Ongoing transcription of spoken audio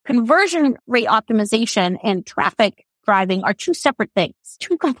conversion rate optimization and traffic driving are two separate things,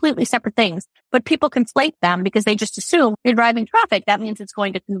 two completely separate things, but people conflate them because they just assume you're driving traffic. That means it's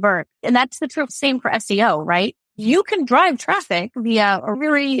going to convert. And that's the true same for SEO, right? You can drive traffic via a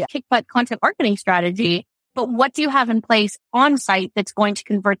really kick-butt content marketing strategy, but what do you have in place on site that's going to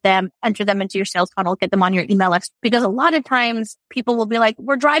convert them, enter them into your sales funnel, get them on your email list? Because a lot of times people will be like,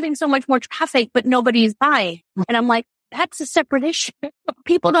 we're driving so much more traffic, but nobody's buying. And I'm like, that's a separate issue.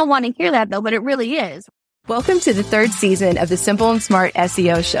 People don't want to hear that though, but it really is. Welcome to the third season of the Simple and Smart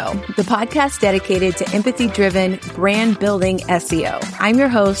SEO Show, the podcast dedicated to empathy-driven, brand-building SEO. I'm your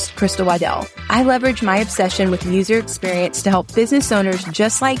host, Crystal Waddell. I leverage my obsession with user experience to help business owners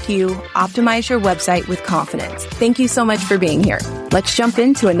just like you optimize your website with confidence. Thank you so much for being here. Let's jump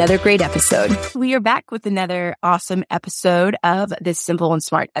into another great episode. We are back with another awesome episode of this Simple and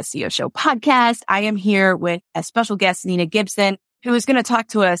Smart SEO Show podcast. I am here with a special guest, Nina Gibson, who is going to talk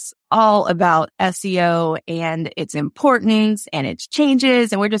to us all about SEO and its importance and its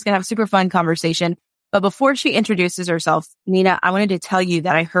changes. And we're just going to have a super fun conversation. But before she introduces herself, Nina, I wanted to tell you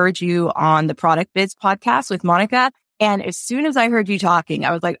that I heard you on the Product Biz podcast with Monica. And as soon as I heard you talking,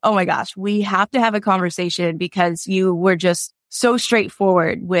 I was like, oh my gosh, we have to have a conversation because you were just so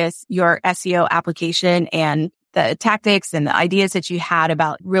straightforward with your SEO application and the tactics and the ideas that you had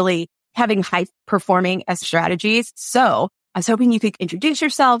about really having high performing strategies. So I was hoping you could introduce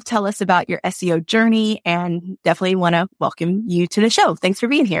yourself, tell us about your SEO journey, and definitely want to welcome you to the show. Thanks for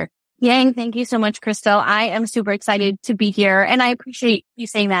being here. Yang, thank you so much, Crystal. I am super excited to be here. And I appreciate you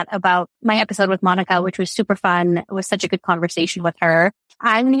saying that about my episode with Monica, which was super fun. It was such a good conversation with her.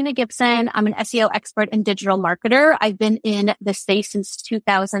 I'm Nina Gibson. I'm an SEO expert and digital marketer. I've been in the space since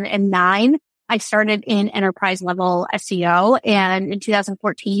 2009. I started in enterprise level SEO, and in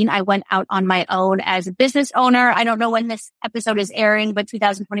 2014, I went out on my own as a business owner. I don't know when this episode is airing, but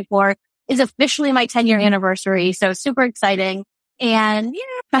 2024 is officially my 10-year anniversary. So super exciting. And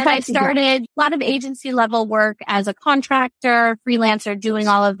I started a lot of agency level work as a contractor, freelancer, doing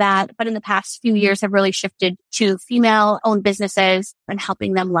all of that. But in the past few years, I've really shifted to female owned businesses and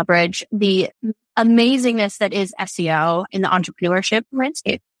helping them leverage the amazingness that is SEO in the entrepreneurship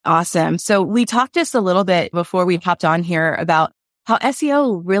landscape. Awesome. So we talked just a little bit before we hopped on here about how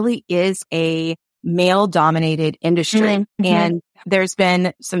SEO really is a male-dominated industry. Mm-hmm. And there's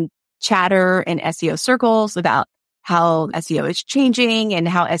been some chatter in SEO circles about how SEO is changing and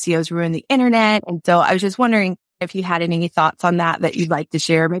how SEO's ruined the internet. And so I was just wondering if you had any thoughts on that you'd like to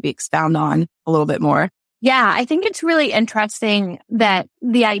share, maybe expound on a little bit more. Yeah, I think it's really interesting that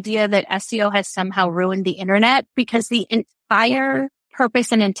the idea that SEO has somehow ruined the internet, because the entire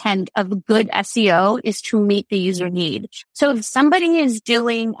purpose and intent of good SEO is to meet the user need. So if somebody is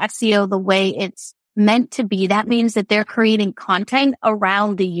doing SEO the way it's meant to be, that means that they're creating content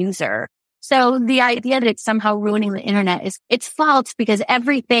around the user. So the idea that it's somehow ruining the internet it's false, because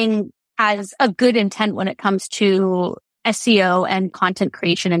everything has a good intent when it comes to SEO and content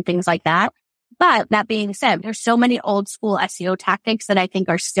creation and things like that. But that being said, there's so many old school SEO tactics that I think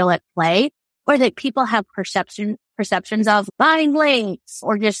are still at play, or that people have perceptions of buying links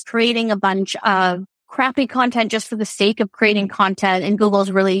or just creating a bunch of crappy content just for the sake of creating content. And Google's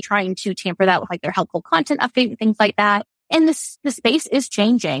really trying to tamper that with like their helpful content update and things like that. And the space is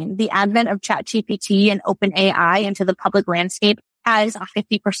changing. The advent of ChatGPT and OpenAI into the public landscape has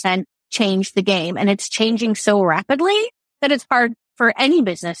 50% changed the game. And it's changing so rapidly that it's hard for any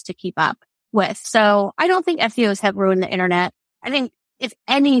business to keep up with. So I don't think SEOs have ruined the internet. I think if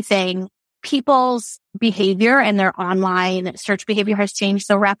anything, people's behavior and their online search behavior has changed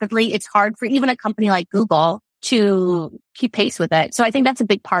so rapidly, it's hard for even a company like Google to keep pace with it. So I think that's a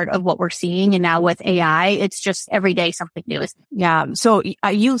big part of what we're seeing. And now with AI, it's just every day something new. Yeah. So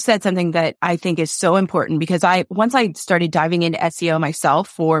you said something that I think is so important, because once I started diving into SEO myself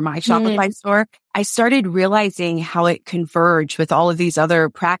for my Shopify store, I started realizing how it converged with all of these other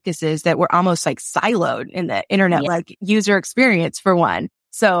practices that were almost like siloed in the internet, like user experience for one.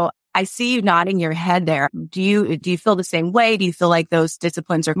 So I see you nodding your head there. Do you feel the same way? Do you feel like those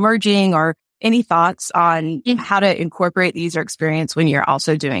disciplines are merging, or any thoughts on how to incorporate the user experience when you're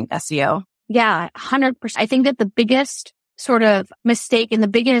also doing SEO? Yeah, 100%. I think that the biggest sort of mistake and the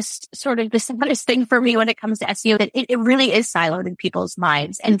biggest sort of the saddest thing for me when it comes to SEO, that it really is siloed in people's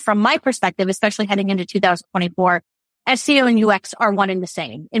minds. And from my perspective, especially heading into 2024, SEO and UX are one and the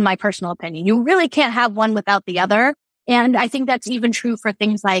same, in my personal opinion. You really can't have one without the other. And I think that's even true for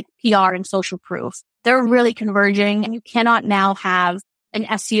things like PR and social proof. They're really converging, and you cannot now have an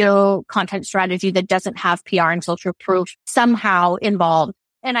SEO content strategy that doesn't have PR and social proof somehow involved.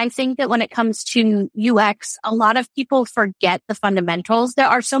 And I think that when it comes to UX, a lot of people forget the fundamentals. There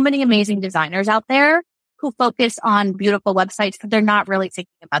are so many amazing designers out there who focus on beautiful websites, but they're not really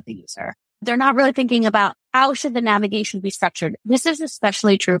thinking about the user. They're not really thinking about how should the navigation be structured. This is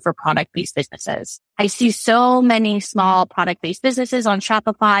especially true for product-based businesses. I see so many small product-based businesses on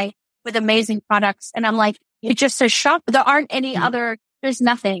Shopify with amazing products. And I'm like, it just says shop. There aren't any other, there's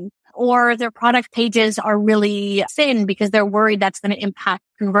nothing. Or their product pages are really thin because they're worried that's going to impact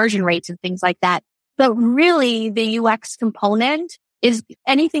conversion rates and things like that. But really the UX component is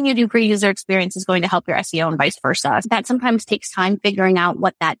anything you do for user experience is going to help your SEO and vice versa. That sometimes takes time figuring out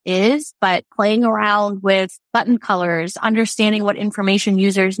what that is, but playing around with button colors, understanding what information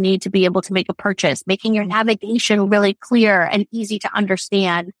users need to be able to make a purchase, making your navigation really clear and easy to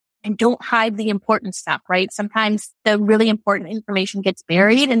understand. And don't hide the important stuff, right? Sometimes the really important information gets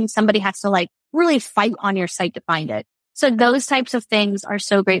buried and somebody has to really fight on your site to find it. So those types of things are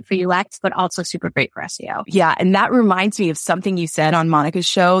so great for UX, but also super great for SEO. Yeah. And that reminds me of something you said on Monica's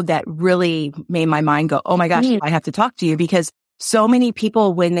show that really made my mind go, oh my gosh, I have to talk to you, because so many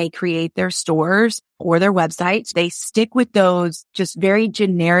people, when they create their stores or their websites, they stick with those just very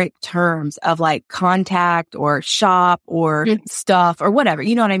generic terms of like contact or shop or stuff or whatever.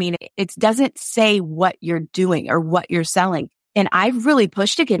 You know what I mean? It doesn't say what you're doing or what you're selling. And I've really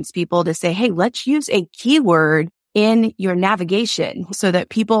pushed against people to say, hey, let's use a keyword in your navigation so that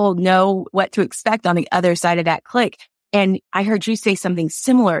people know what to expect on the other side of that click. And I heard you say something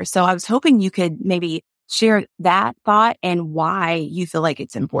similar. So I was hoping you could maybe share that thought and why you feel like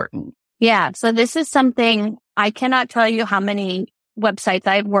it's important. Yeah. So this is something I cannot tell you how many websites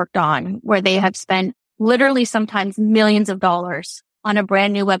I've worked on where they have spent literally sometimes millions of dollars on a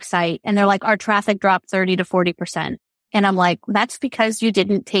brand new website. And they're like, our traffic dropped 30 to 40%. And I'm like, that's because you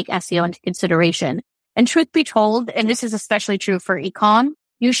didn't take SEO into consideration. And truth be told, and this is especially true for e-com,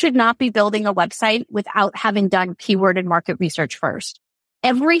 you should not be building a website without having done keyword and market research first.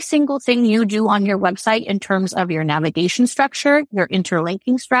 Every single thing you do on your website in terms of your navigation structure, your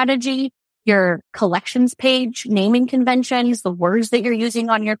interlinking strategy, your collections page, naming conventions, the words that you're using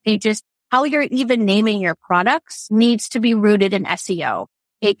on your pages, how you're even naming your products needs to be rooted in SEO,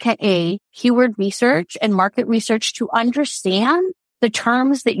 aka keyword research and market research, to understand the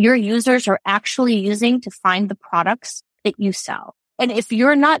terms that your users are actually using to find the products that you sell. And if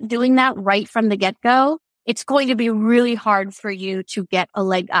you're not doing that right from the get-go, it's going to be really hard for you to get a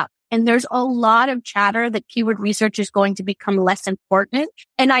leg up. And there's a lot of chatter that keyword research is going to become less important.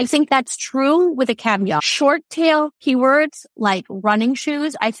 And I think that's true with a caveat. Short tail keywords like running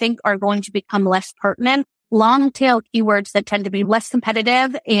shoes, I think, are going to become less pertinent. Long tail keywords that tend to be less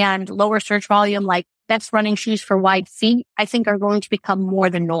competitive and lower search volume, like best running shoes for wide feet, I think are going to become more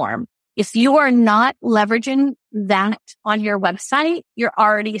the norm. If you are not leveraging that on your website, you're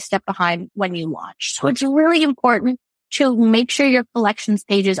already a step behind when you launch. So it's really important to make sure your collections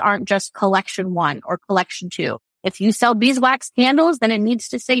pages aren't just collection 1 or collection 2. If you sell beeswax candles, then it needs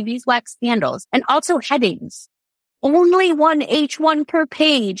to say beeswax candles. And also headings. Only one H1 per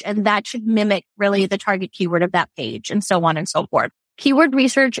page, and that should mimic really the target keyword of that page, and so on and so forth. Keyword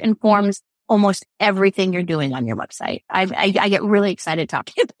research informs almost everything you're doing on your website. I get really excited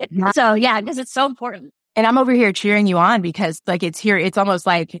talking about it. So yeah, because it's so important. And I'm over here cheering you on because it's almost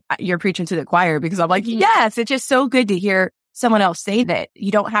like you're preaching to the choir, because I'm like, yes, it's just so good to hear someone else say that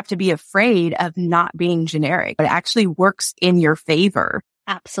you don't have to be afraid of not being generic. It actually works in your favor.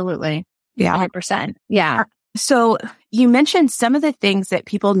 Absolutely. Yeah. 100%. Yeah. So you mentioned some of the things that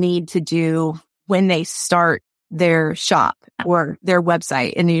people need to do when they start their shop or their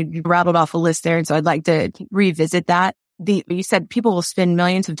website, and you rattled off a list there. And so I'd like to revisit that. You said people will spend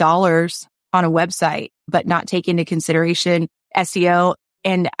millions of dollars on a website, but not take into consideration SEO.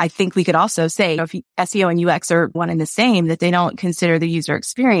 And I think we could also say, if SEO and UX are one and the same, that they don't consider the user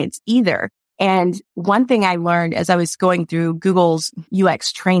experience either. And one thing I learned as I was going through Google's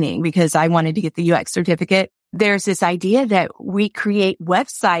UX training, because I wanted to get the UX certificate, there's this idea that we create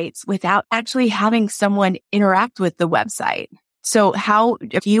websites without actually having someone interact with the website. So how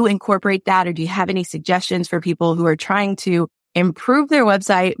do you incorporate that, or do you have any suggestions for people who are trying to improve their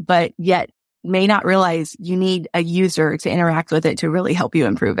website, but yet may not realize you need a user to interact with it to really help you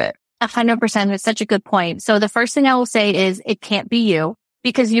improve it? 100%. It's such a good point. So the first thing I will say is it can't be you,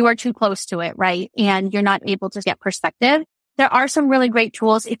 because you are too close to it, right? And you're not able to get perspective. There are some really great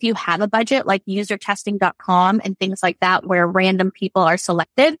tools if you have a budget, like usertesting.com and things like that, where random people are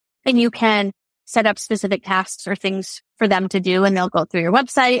selected and you can set up specific tasks or things for them to do. And they'll go through your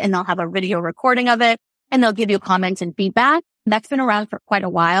website and they'll have a video recording of it and they'll give you comments and feedback. That's been around for quite a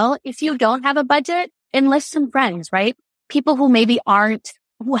while. If you don't have a budget, enlist some friends, right? People who maybe aren't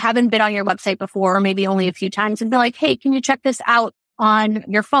who haven't been on your website before, or maybe only a few times, and be like, hey, can you check this out on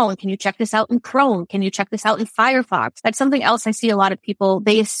your phone? Can you check this out in Chrome? Can you check this out in Firefox? That's something else I see a lot of people.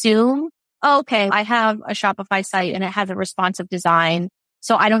 They assume, oh, okay, I have a Shopify site and it has a responsive design,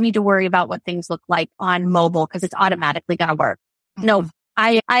 so I don't need to worry about what things look like on mobile because it's automatically going to work. No,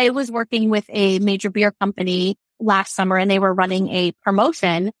 I was working with a major beer company last summer and they were running a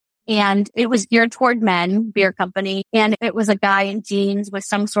promotion and it was geared toward men, beer company. And it was a guy in jeans with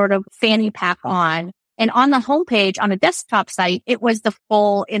some sort of fanny pack on. And on the homepage on a desktop site, it was the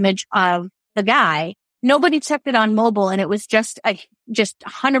full image of the guy. Nobody checked it on mobile and it was just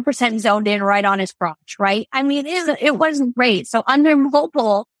 100% zoned in right on his crotch, right? I mean, it wasn't great. So under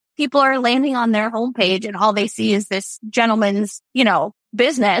mobile, people are landing on their homepage and all they see is this gentleman's,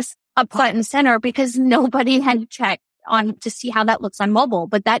 business up front and center because nobody had checked on to see how that looks on mobile.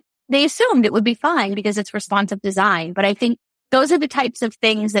 But that they assumed it would be fine because it's responsive design. But I think those are the types of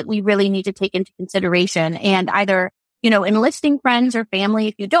things that we really need to take into consideration and either, enlisting friends or family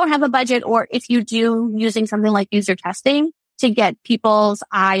if you don't have a budget, or if you do, using something like user testing to get people's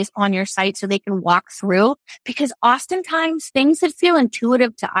eyes on your site so they can walk through. Because oftentimes things that feel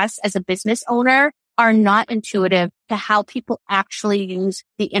intuitive to us as a business owner are not intuitive to how people actually use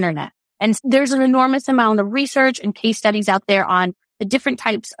the internet. And there's an enormous amount of research and case studies out there on the different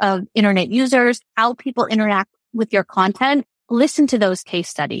types of internet users, how people interact with your content. Listen to those case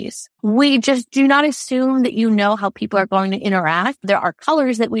studies. We just do not assume that you know how people are going to interact. There are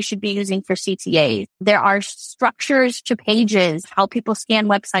colors that we should be using for CTAs. There are structures to pages, how people scan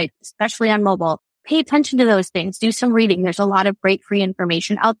websites, especially on mobile. Pay attention to those things. Do some reading. There's a lot of great free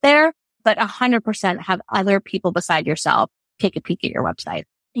information out there, but 100% have other people beside yourself take a peek at your website.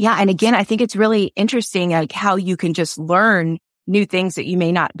 Yeah. And again, I think it's really interesting, like how you can just learn new things that you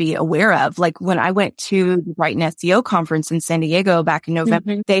may not be aware of. Like when I went to the Brighton SEO conference in San Diego back in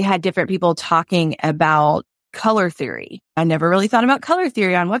November, they had different people talking about color theory. I never really thought about color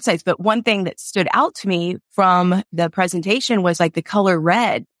theory on websites, but one thing that stood out to me from the presentation was like the color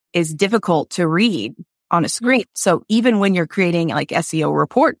red is difficult to read on a screen. So even when you're creating like SEO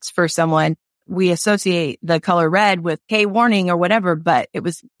reports for someone, we associate the color red with, hey, warning or whatever, but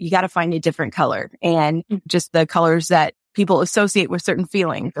you got to find a different color and just the colors that people associate with certain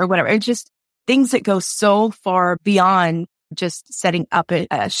feelings or whatever. It's just things that go so far beyond just setting up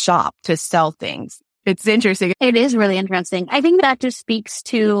a shop to sell things. It's interesting. It is really interesting. I think that just speaks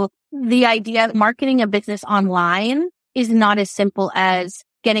to the idea that marketing a business online is not as simple as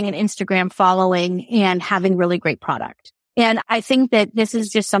getting an Instagram following and having really great product. And I think that this is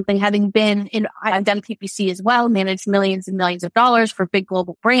just something I've done PPC as well, managed millions and millions of dollars for big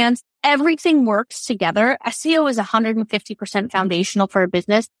global brands. Everything works together. SEO is 150% foundational for a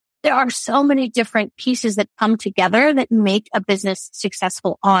business. There are so many different pieces that come together that make a business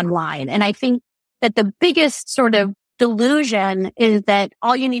successful online. And I think that the biggest sort of delusion is that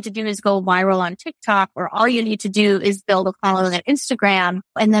all you need to do is go viral on TikTok, or all you need to do is build a following on Instagram,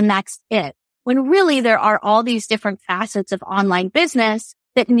 and then that's it. When really there are all these different facets of online business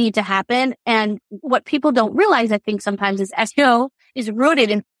that need to happen. And what people don't realize, I think sometimes, is SEO is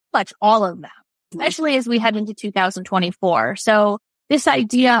rooted in much all of them, especially as we head into 2024. So this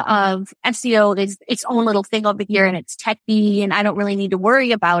idea of SEO is its own little thing over here and it's techy and I don't really need to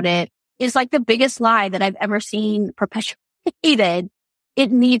worry about it is like the biggest lie that I've ever seen perpetuated.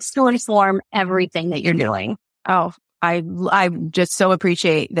 It needs to inform everything that you're doing. Oh, I just so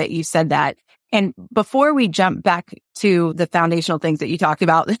appreciate that you said that. And before we jump back to the foundational things that you talked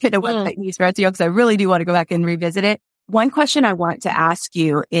about, the website needs for SEO, because I really do want to go back and revisit it. One question I want to ask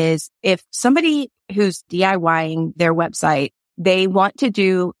you is, if somebody who's DIYing their website, they want to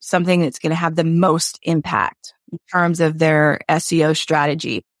do something that's going to have the most impact in terms of their SEO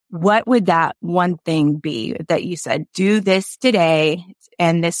strategy, what would that one thing be that you said, do this today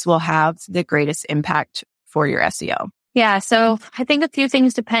and this will have the greatest impact for your SEO? Yeah. So I think a few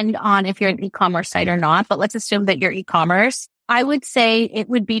things depend on if you're an e-commerce site or not, but let's assume that you're e-commerce. I would say it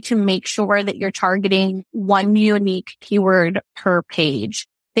would be to make sure that you're targeting one unique keyword per page,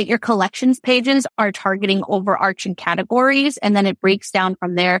 that your collections pages are targeting overarching categories, and then it breaks down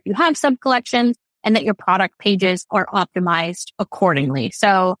from there if you have sub-collections, and that your product pages are optimized accordingly.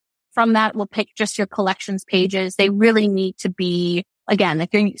 So from that, we'll pick just your collections pages. They really need to be, again, if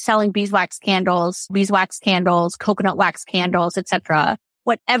you're selling beeswax candles, coconut wax candles, etc.,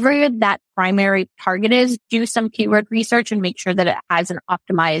 whatever that primary target is, do some keyword research and make sure that it has an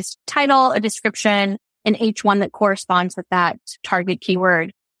optimized title, a description, an H1 that corresponds with that target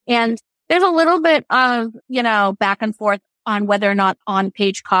keyword. And there's a little bit of, back and forth on whether or not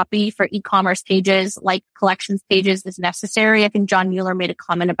on-page copy for e-commerce pages like collections pages is necessary. I think John Mueller made a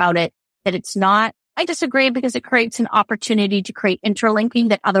comment about it, that it's not. I disagree because it creates an opportunity to create interlinking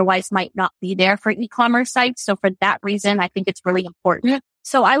that otherwise might not be there for e-commerce sites. So for that reason, I think it's really important.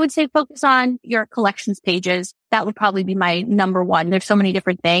 So I would say focus on your collections pages. That would probably be my number one. There's so many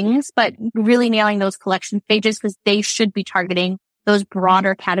different things, but really nailing those collections pages because they should be targeting those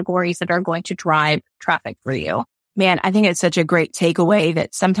broader categories that are going to drive traffic for you. Man, I think it's such a great takeaway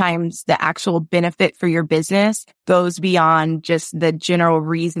that sometimes the actual benefit for your business goes beyond just the general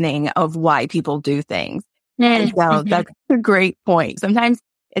reasoning of why people do things. And so that's a great point. Sometimes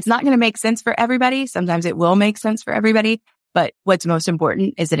it's not going to make sense for everybody. Sometimes it will make sense for everybody. But what's most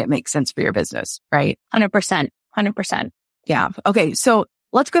important is that it makes sense for your business, right? 100%. 100%. Yeah. Okay. So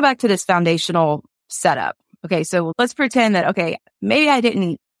let's go back to this foundational setup. Okay. So let's pretend that, okay, maybe I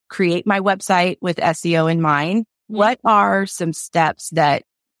didn't create my website with SEO in mind. What are some steps that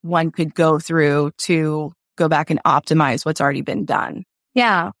one could go through to go back and optimize what's already been done?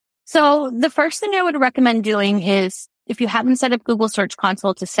 Yeah. So the first thing I would recommend doing is if you haven't set up Google Search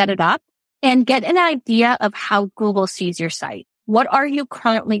Console, to set it up and get an idea of how Google sees your site. What are you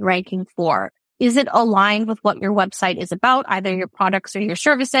currently ranking for? Is it aligned with what your website is about, either your products or your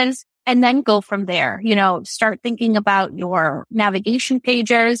services? And then go from there. Start thinking about your navigation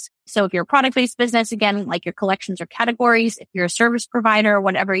pages. So if you're a product-based business, again, like your collections or categories, if you're a service provider,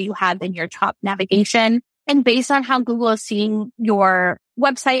 whatever you have in your top navigation. And based on how Google is seeing your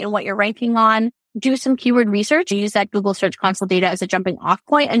website and what you're ranking on, do some keyword research. Use that Google Search Console data as a jumping off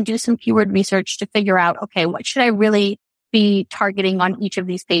point and do some keyword research to figure out, okay, what should I really be targeting on each of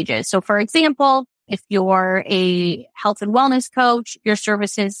these pages? So for example, if you're a health and wellness coach, your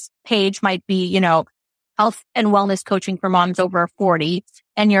services page might be, health and wellness coaching for moms over 40.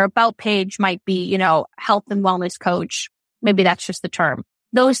 And your about page might be, health and wellness coach. Maybe that's just the term.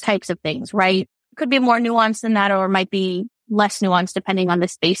 Those types of things, right? Could be more nuanced than that, or might be less nuanced depending on the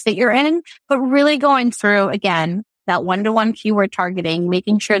space that you're in. But really going through, again, that one-to-one keyword targeting,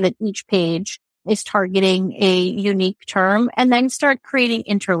 making sure that each page is targeting a unique term, and then start creating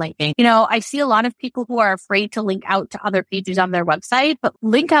interlinking. I see a lot of people who are afraid to link out to other pages on their website, but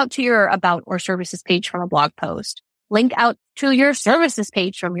link out to your about or services page from a blog post. Link out to your services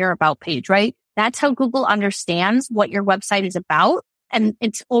page from your about page, right? That's how Google understands what your website is about and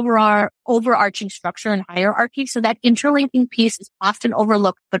its overarching structure and hierarchy. So that interlinking piece is often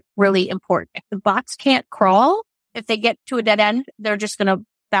overlooked, but really important. If the bots can't crawl, if they get to a dead end, they're just going to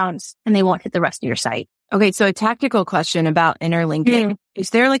bounce and they won't hit the rest of your site. Okay. So a tactical question about interlinking. Is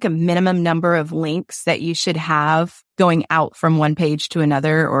there like a minimum number of links that you should have going out from one page to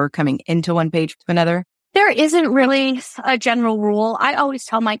another or coming into one page to another? There isn't really a general rule. I always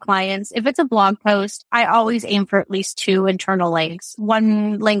tell my clients, if it's a blog post, I always aim for at least 2 internal links.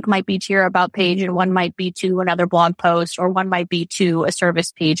 One link might be to your about page and one might be to another blog post, or one might be to a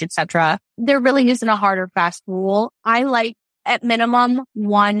service page, etc. There really isn't a hard or fast rule. I like at minimum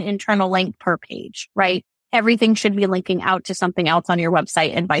 1 internal link per page, right? Everything should be linking out to something else on your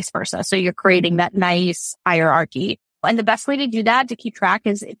website and vice versa. So you're creating that nice hierarchy. And the best way to do that, to keep track,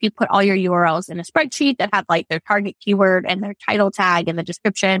 is if you put all your URLs in a spreadsheet that have like their target keyword and their title tag and the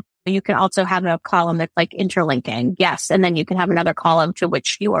description. You can also have a column that's like interlinking. Yes. And then you can have another column to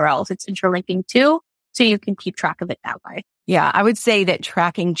which URLs it's interlinking to. So you can keep track of it that way. Yeah, I would say that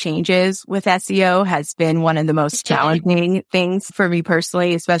tracking changes with SEO has been one of the most challenging things for me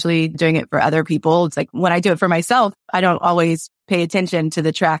personally, especially doing it for other people. It's like when I do it for myself, I don't always pay attention to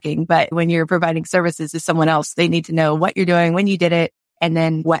the tracking. But when you're providing services to someone else, they need to know what you're doing, when you did it, and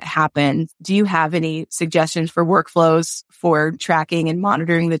then what happened. Do you have any suggestions for workflows for tracking and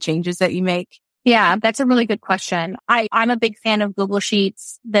monitoring the changes that you make? Yeah, that's a really good question. I'm a big fan of Google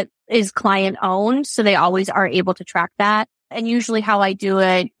Sheets that is client owned. So they always are able to track that. And usually how I do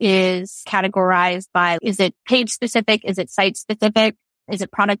it is categorized by, is it page specific? Is it site specific? Is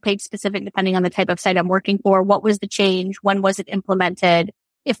it product page specific, depending on the type of site I'm working for? What was the change? When was it implemented?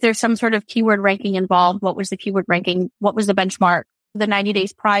 If there's some sort of keyword ranking involved, what was the keyword ranking? What was the benchmark? The 90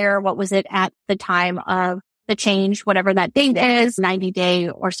 days prior, what was it at the time of the change, whatever that date is, 90 day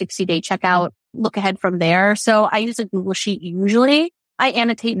or 60 day checkout? Look ahead from there. So I use a Google Sheet usually. I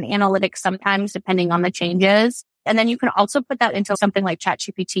annotate in analytics sometimes depending on the changes. And then you can also put that into something like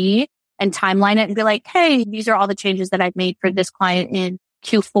ChatGPT and timeline it and be like, hey, these are all the changes that I've made for this client in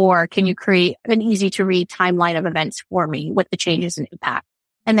Q4. Can you create an easy to read timeline of events for me with the changes and impact?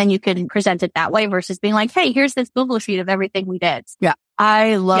 And then you can present it that way versus being like, hey, here's this Google Sheet of everything we did. Yeah.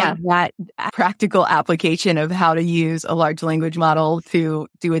 I love that practical application of how to use a large language model to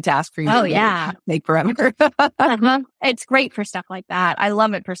do a task for you. Oh, yeah. Take forever. It's great for stuff like that. I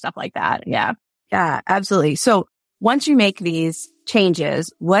love it for stuff like that. Yeah. Yeah, absolutely. So once you make these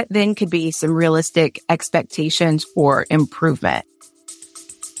changes, what then could be some realistic expectations for improvement?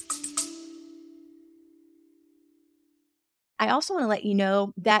 I also want to let you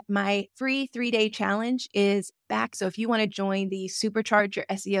know that my free 3-day challenge is back. So if you want to join the Supercharge Your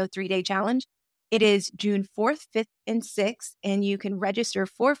SEO 3-day challenge, it is June 4th, 5th, and 6th. And you can register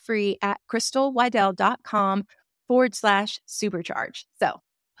for free at crystalwydell.com/supercharge. So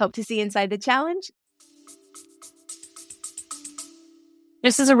hope to see you inside the challenge.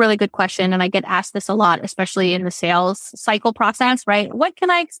 This is a really good question. And I get asked this a lot, especially in the sales cycle process, right? What can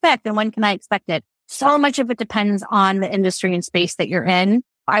I expect and when can I expect it? So much of it depends on the industry and space that you're in.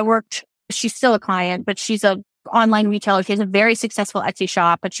 She's still a client, but she's an online retailer. She has a very successful Etsy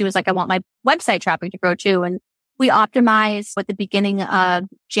shop, but she was like, I want my website traffic to grow too. And we optimized at the beginning of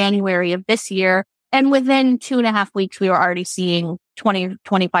January of this year. And within 2.5 weeks, we were already seeing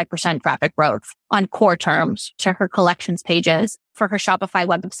 25% traffic growth on core terms to her collections pages for her Shopify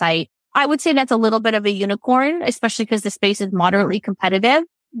website. I would say that's a little bit of a unicorn, especially because the space is moderately competitive,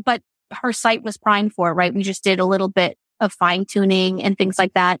 but her site was primed for it, right? We just did a little bit of fine tuning and things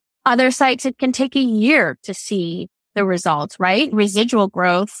like that. Other sites, it can take a year to see the results, right? Residual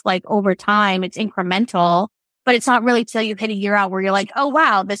growth, like over time, it's incremental, but it's not really till you hit a year out where you're like, oh,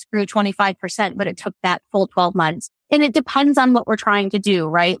 wow, this grew 25%, but it took that full 12 months. And it depends on what we're trying to do,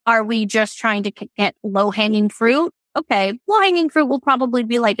 right? Are we just trying to get low hanging fruit? Okay. Low hanging fruit will probably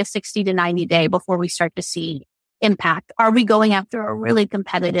be like a 60 to 90 day before we start to see impact. Are we going after a really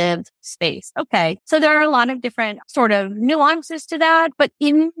competitive space? Okay. So there are a lot of different sort of nuances to that. But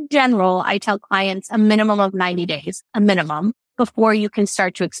in general, I tell clients a minimum of 90 days, a minimum, before you can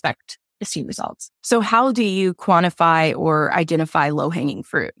start to expect to see results. So how do you quantify or identify low-hanging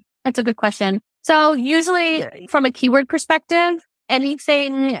fruit? That's a good question. So usually from a keyword perspective,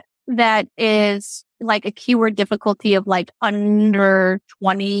 anything that is like a keyword difficulty of like under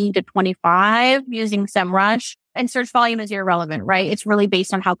 20 to 25 using SEMrush, and search volume is irrelevant, right? It's really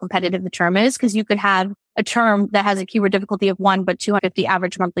based on how competitive the term is, because you could have a term that has a keyword difficulty of 1, but 250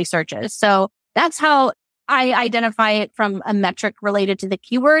 average monthly searches. So that's how I identify it from a metric related to the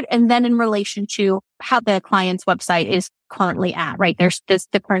keyword. And then in relation to how the client's website is currently at, right? There's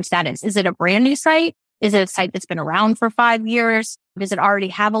the current status. Is it a brand new site? Is it a site that's been around for 5 years? Does it already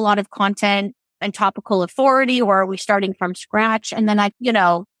have a lot of content and topical authority, or are we starting from scratch? And then I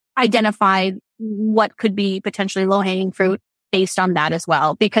identify what could be potentially low-hanging fruit based on that as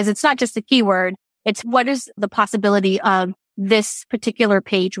well. Because it's not just the keyword. It's what is the possibility of this particular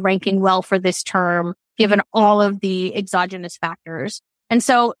page ranking well for this term, given all of the exogenous factors. And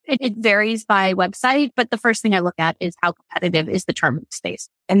so it varies by website, but the first thing I look at is how competitive is the term in the space.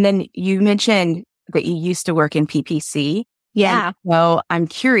 And then you mentioned that you used to work in PPC. Yeah. So I'm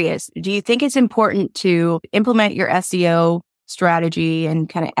curious, do you think it's important to implement your SEO strategy and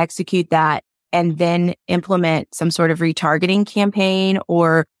kind of execute that and then implement some sort of retargeting campaign?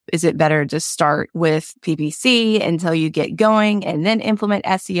 Or is it better to start with PPC until you get going and then implement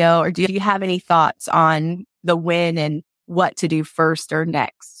SEO? Or do you have any thoughts on the when and what to do first or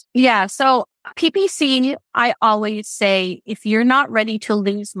next? Yeah. So PPC, I always say, if you're not ready to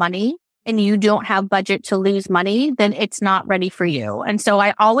lose money and you don't have budget to lose money, then it's not ready for you. And so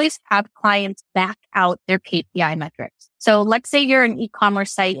I always have clients back out their KPI metrics. So let's say you're an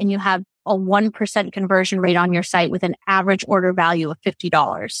e-commerce site and you have a 1% conversion rate on your site with an average order value of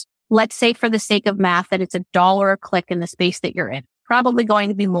 $50. Let's say for the sake of math that it's $1 a click in the space that you're in, probably going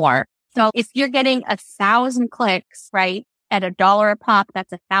to be more. So if you're getting 1,000 clicks, right, at $1 a pop,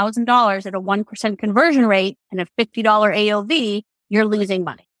 that's $1,000 at a 1% conversion rate and a $50 AOV, you're losing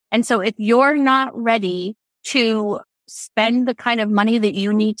money. And so if you're not ready to spend the kind of money that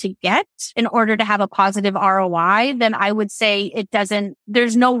you need to get in order to have a positive ROI, then I would say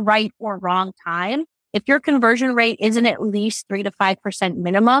there's no right or wrong time. If your conversion rate isn't at least 3 to 5%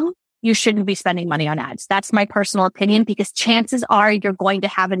 minimum, you shouldn't be spending money on ads. That's my personal opinion, because chances are you're going to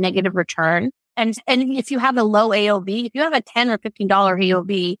have a negative return. And if you have a low AOV, if you have a $10 or $15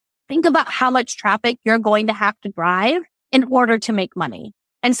 AOV, think about how much traffic you're going to have to drive in order to make money.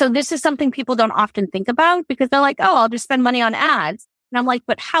 And so this is something people don't often think about, because they're like, oh, I'll just spend money on ads. And I'm like,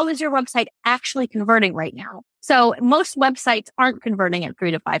 but how is your website actually converting right now? So most websites aren't converting at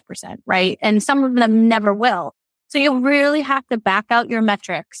 3 to 5%, right? And some of them never will. So you really have to back out your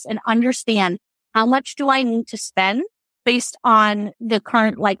metrics and understand, how much do I need to spend based on the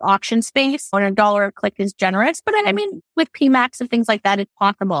current like auction space, when $1 a click is generous. But I mean, with PMAX and things like that, it's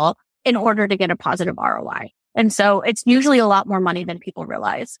possible in order to get a positive ROI. And so it's usually a lot more money than people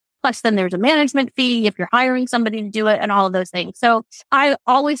realize. Plus then there's a management fee if you're hiring somebody to do it and all of those things. So I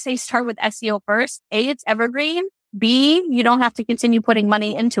always say start with SEO first. A, it's evergreen. B, you don't have to continue putting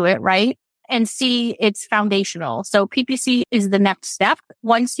money into it, right? And C, it's foundational. So PPC is the next step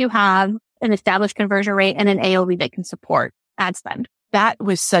once you have an established conversion rate and an AOV that can support ad spend. That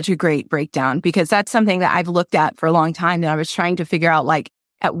was such a great breakdown because that's something that I've looked at for a long time. And I was trying to figure out like,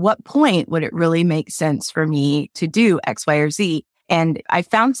 at what point would it really make sense for me to do X, Y, or Z? And I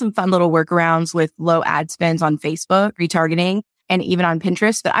found some fun little workarounds with low ad spends on Facebook, retargeting, and even on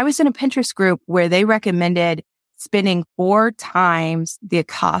Pinterest. But I was in a Pinterest group where they recommended spending 4 times the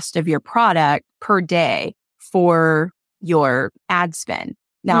cost of your product per day for your ad spend.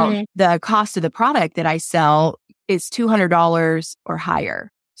 Now, the cost of the product that I sell is $200 or higher.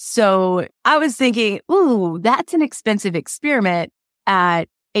 So I was thinking, ooh, that's an expensive experiment at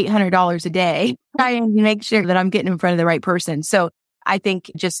 $800 a day, trying to make sure that I'm getting in front of the right person. So I think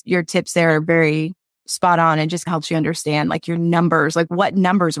just your tips there are very spot on and just helps you understand like your numbers, like what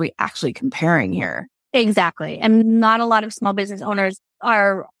numbers are we actually comparing here? Exactly. And not a lot of small business owners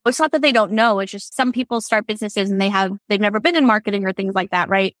it's not that they don't know. It's just some people start businesses and they've never been in marketing or things like that,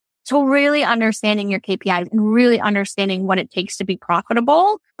 right? So really understanding your KPIs and really understanding what it takes to be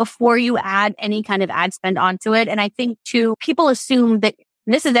profitable before you add any kind of ad spend onto it. And I think too, people assume that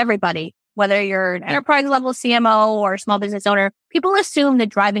this is everybody, whether you're an enterprise level CMO or a small business owner, people assume that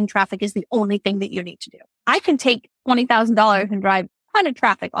driving traffic is the only thing that you need to do. I can take $20,000 and drive a ton of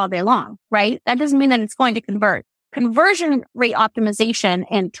traffic all day long, right? That doesn't mean that it's going to convert. Conversion rate optimization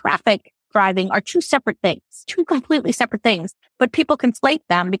and traffic driving are two separate things, two completely separate things, but people conflate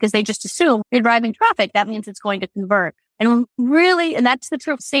them because they just assume you're driving traffic. That means it's going to convert. And really, and that's the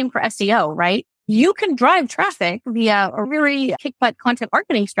true same for SEO, right? You can drive traffic via a really kick-butt content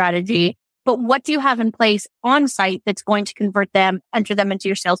marketing strategy, but what do you have in place on site that's going to convert them, enter them into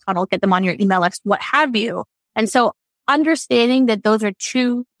your sales funnel, get them on your email list, what have you? And so understanding that those are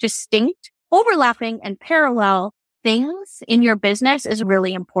two distinct, overlapping and parallel things in your business is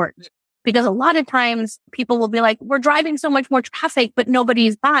really important because a lot of times people will be like, we're driving so much more traffic, but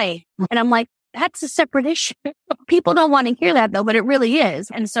nobody's buying. And I'm like, that's a separate issue. People don't want to hear that though, but it really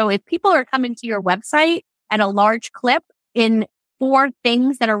is. And so if people are coming to your website at a large clip in 4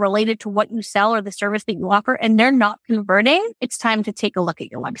 things that are related to what you sell or the service that you offer, and they're not converting, it's time to take a look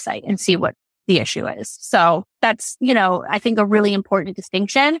at your website and see what the issue is. So that's, I think a really important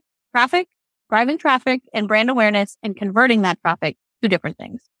distinction. Traffic, driving traffic and brand awareness and converting that traffic, 2 different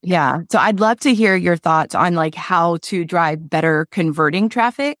things. Yeah. So I'd love to hear your thoughts on like how to drive better converting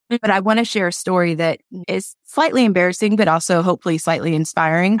traffic. But I want to share a story that is slightly embarrassing, but also hopefully slightly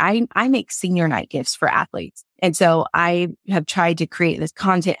inspiring. I make senior night gifts for athletes. And so I have tried to create this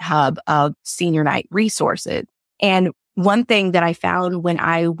content hub of senior night resources. And one thing that I found when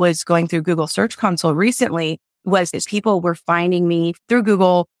I was going through Google Search Console recently was that people were finding me through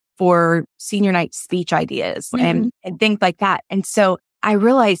Google for senior night speech ideas and things like that. And so I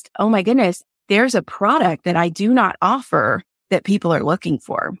realized, oh my goodness, there's a product that I do not offer that people are looking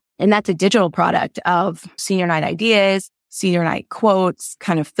for. And that's a digital product of senior night ideas, senior night quotes,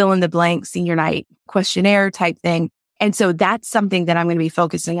 kind of fill in the blank senior night questionnaire type thing. And so that's something that I'm going to be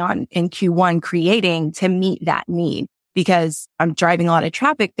focusing on in Q1, creating to meet that need. Because I'm driving a lot of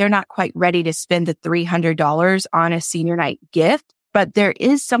traffic, they're not quite ready to spend the $300 on a senior night gift. But there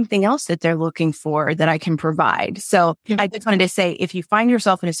is something else that they're looking for that I can provide. So I just wanted to say, if you find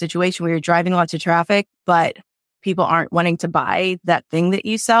yourself in a situation where you're driving lots of traffic, but people aren't wanting to buy that thing that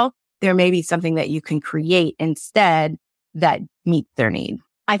you sell, there may be something that you can create instead that meets their need.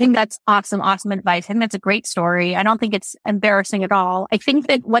 I think that's awesome advice. I think that's a great story. I don't think it's embarrassing at all. I think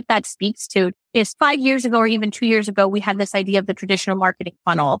that what that speaks to is 5 years ago or even 2 years ago, we had this idea of the traditional marketing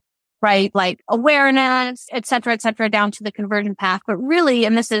funnel, right? Like awareness, et cetera, down to the conversion path. But really,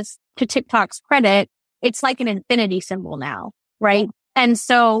 and this is to TikTok's credit, it's like an infinity symbol now, right? And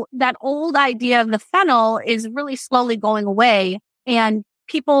so that old idea of the funnel is really slowly going away and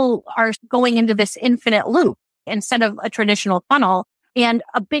people are going into this infinite loop instead of a traditional funnel. And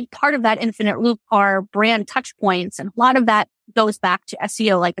a big part of that infinite loop are brand touch points. And a lot of that goes back to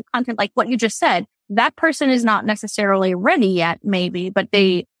SEO, like the content, like what you just said. That person is not necessarily ready yet, maybe, but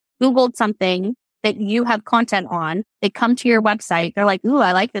they Googled something that you have content on. They come to your website. They're like, ooh,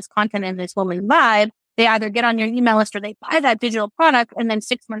 I like this content and this woman's vibe. They either get on your email list or they buy that digital product. And then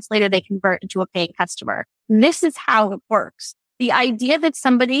 6 months later, they convert into a paying customer. This is how it works. The idea that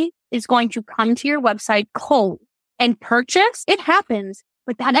somebody is going to come to your website cold and purchase, it happens.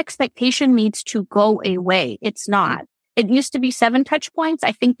 But that expectation needs to go away. It's not. It used to be 7 touch points.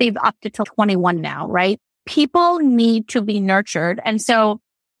 I think they've upped it to 21 now, right? People need to be nurtured. And so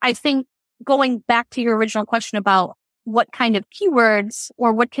I think going back to your original question about what kind of keywords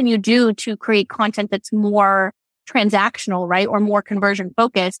or what can you do to create content that's more transactional, right? Or more conversion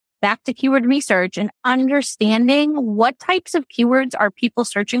focused, back to keyword research and understanding what types of keywords are people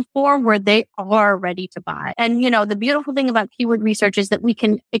searching for where they are ready to buy. And, the beautiful thing about keyword research is that we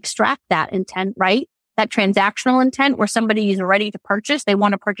can extract that intent, right? That transactional intent where somebody is ready to purchase, they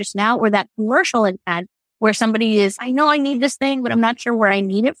want to purchase now, or that commercial intent where somebody is, I know I need this thing, but I'm not sure where I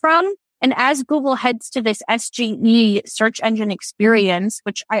need it from. And as Google heads to this SGE search engine experience,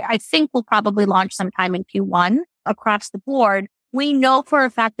 which I think will probably launch sometime in Q1 across the board, we know for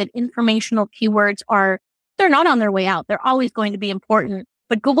a fact that informational keywords they're not on their way out. They're always going to be important,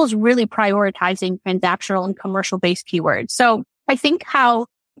 but Google's really prioritizing transactional and commercial based keywords. So I think how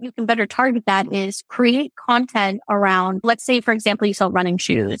you can better target that is create content around, let's say, for example, you sell running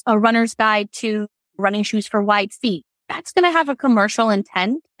shoes, a runner's guide to running shoes for wide feet. That's going to have a commercial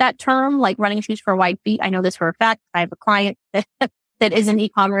intent, that term, like running shoes for wide feet. I know this for a fact. I have a client that is an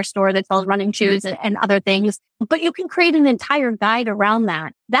e-commerce store that sells running shoes and other things, but you can create an entire guide around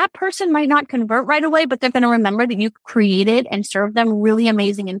that. That person might not convert right away, but they're going to remember that you created and served them really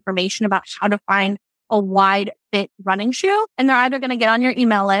amazing information about how to find a wide fit running shoe. And they're either going to get on your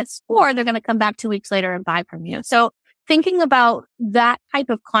email list or they're going to come back 2 weeks later and buy from you. So thinking about that type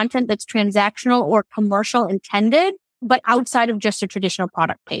of content that's transactional or commercial intended, but outside of just a traditional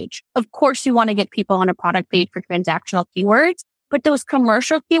product page. Of course, you want to get people on a product page for transactional keywords, but those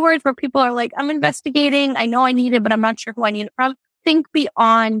commercial keywords where people are like, I'm investigating, I know I need it, but I'm not sure who I need it from. Think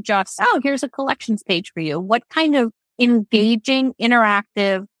beyond just, here's a collections page for you. What kind of engaging,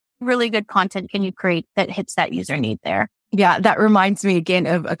 interactive, really good content can you create that hits that user need there? Yeah, that reminds me again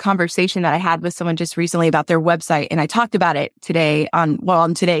of a conversation that I had with someone just recently about their website. And I talked about it today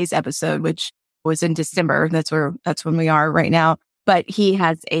on today's episode, which was in December. That's when we are right now. But he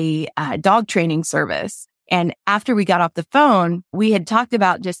has a dog training service. And after we got off the phone, we had talked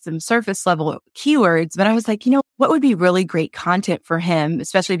about just some surface level keywords. But I was like, what would be really great content for him,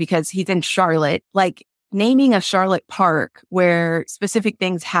 especially because he's in Charlotte, like naming a Charlotte park where specific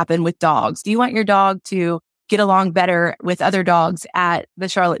things happen with dogs. Do you want your dog to get along better with other dogs at the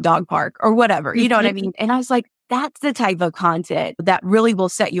Charlotte dog park or whatever? You know what I mean? And I was like, that's the type of content that really will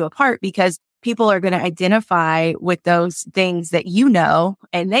set you apart because people are going to identify with those things that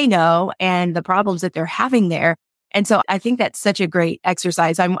and they know and the problems that they're having there. And so I think that's such a great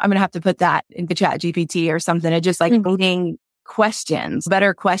exercise. I'm going to have to put that into ChatGPT or something and just like needing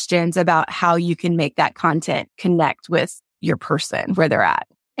better questions about how you can make that content connect with your person where they're at.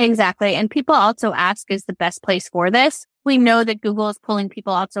 Exactly. And people also ask is the best place for this. We know that Google is pulling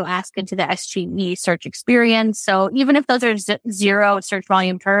people also ask into the SGE search experience. So even if those are zero search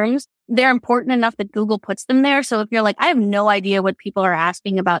volume terms, they're important enough that Google puts them there. So if you're like, I have no idea what people are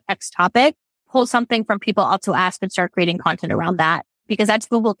asking about X topic, pull something from people also ask and start creating content around that because that's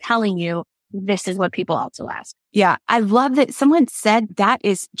Google telling you this is what people also ask. Yeah. I love that someone said that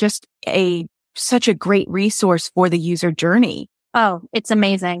is just such a great resource for the user journey. Oh, it's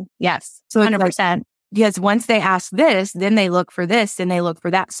amazing. Yes. So 100%. Because once they ask this, then they look for this and they look for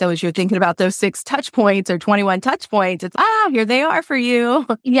that. So as you're thinking about those 6 touch points or 21 touch points, it's, here they are for you.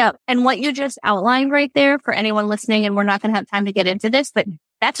 Yeah. And what you just outlined right there for anyone listening, and we're not going to have time to get into this, but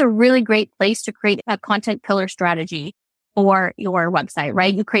that's a really great place to create a content pillar strategy for your website,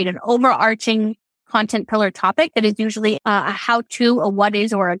 right? You create an overarching content pillar topic that is usually a how-to, a what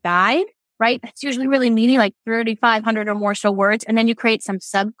is, or a guide. Right? That's usually really meaty, like 3,500 or more so words. And then you create some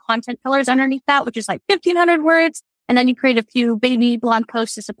sub content pillars underneath that, which is like 1,500 words. And then you create a few baby blog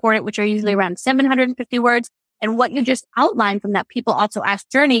posts to support it, which are usually around 750 words. And what you just outlined from that people also ask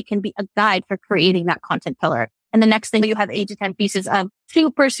journey can be a guide for creating that content pillar. And the next thing you have 8 to 10 pieces of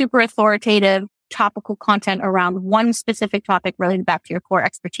super, super authoritative topical content around one specific topic related back to your core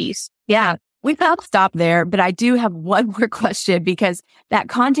expertise. Yeah. We can stop there, but I do have one more question because that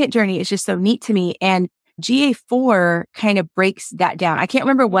content journey is just so neat to me. And GA4 kind of breaks that down. I can't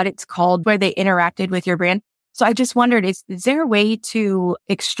remember what it's called where they interacted with your brand. So I just wondered, is there a way to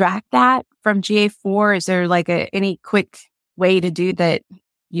extract that from GA4? Is there like any quick way to do that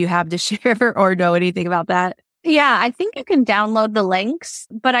you have to share or know anything about that? Yeah, I think you can download the links,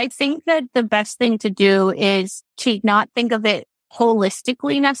 but I think that the best thing to do is to not think of it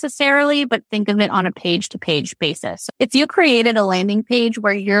holistically necessarily, but think of it on a page-to-page basis. If you created a landing page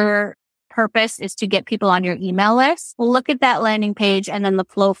where you're purpose is to get people on your email list, look at that landing page and then the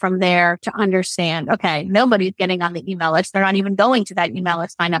flow from there to understand, okay, nobody's getting on the email list. They're not even going to that email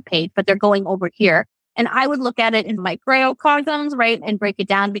list sign up page, but they're going over here. And I would look at it in microcosms, right? And break it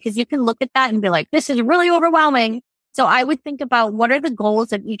down because you can look at that and be like, this is really overwhelming. So I would think about what are the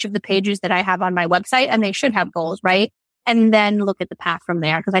goals of each of the pages that I have on my website, and they should have goals, right? And then look at the path from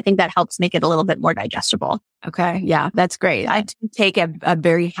there because I think that helps make it a little bit more digestible. Okay. Yeah, that's great. I do take a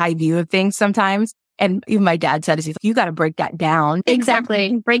very high view of things sometimes. And even my dad said, he's like, you got to break that down.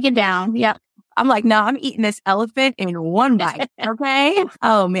 Exactly. Break it down. Yep. I'm like, no, I'm eating this elephant in one bite. Okay.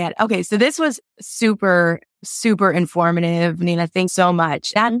 Oh man. Okay. So this was super, super informative, Nina. Thanks so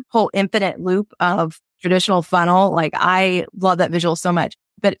much. That whole infinite loop of traditional funnel, like I love that visual so much.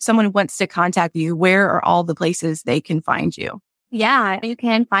 But if someone wants to contact you, where are all the places they can find you? Yeah, you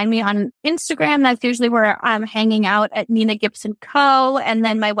can find me on Instagram. That's usually where I'm hanging out at Nina Gibson Co. And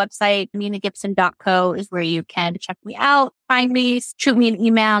then my website, ninagibson.co, is where you can check me out, find me, shoot me an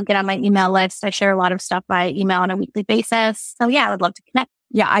email, get on my email list. I share a lot of stuff by email on a weekly basis. So yeah, I would love to connect.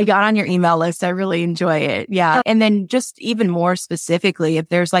 Yeah, I got on your email list. I really enjoy it. Yeah. And then just even more specifically, if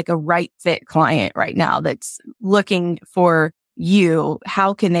there's like a right fit client right now that's looking for you,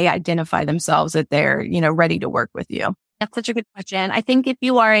 how can they identify themselves that they're, ready to work with you? That's such a good question. I think if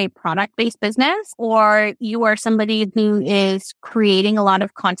you are a product-based business or you are somebody who is creating a lot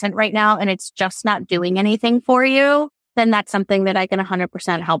of content right now and it's just not doing anything for you, then that's something that I can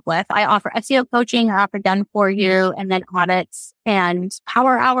 100% help with. I offer SEO coaching, I offer done for you, and then audits and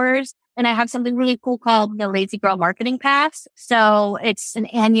power hours. And I have something really cool called the Lazy Girl Marketing Pass. So it's an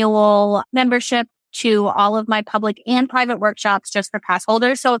annual membership to all of my public and private workshops just for pass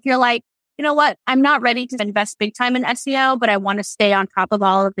holders. So if you're like, you know what, I'm not ready to invest big time in SEO, but I want to stay on top of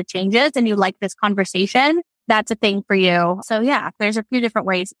all of the changes and you like this conversation, that's a thing for you. So yeah, there's a few different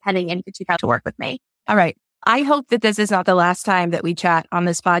ways heading into 2000 to work with me. All right. I hope that this is not the last time that we chat on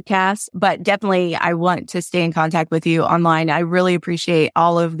this podcast, but definitely I want to stay in contact with you online. I really appreciate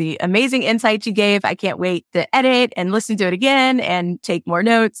all of the amazing insights you gave. I can't wait to edit and listen to it again and take more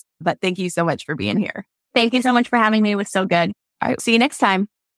notes. But thank you so much for being here. Thank you so much for having me. It was so good. All right. See you next time.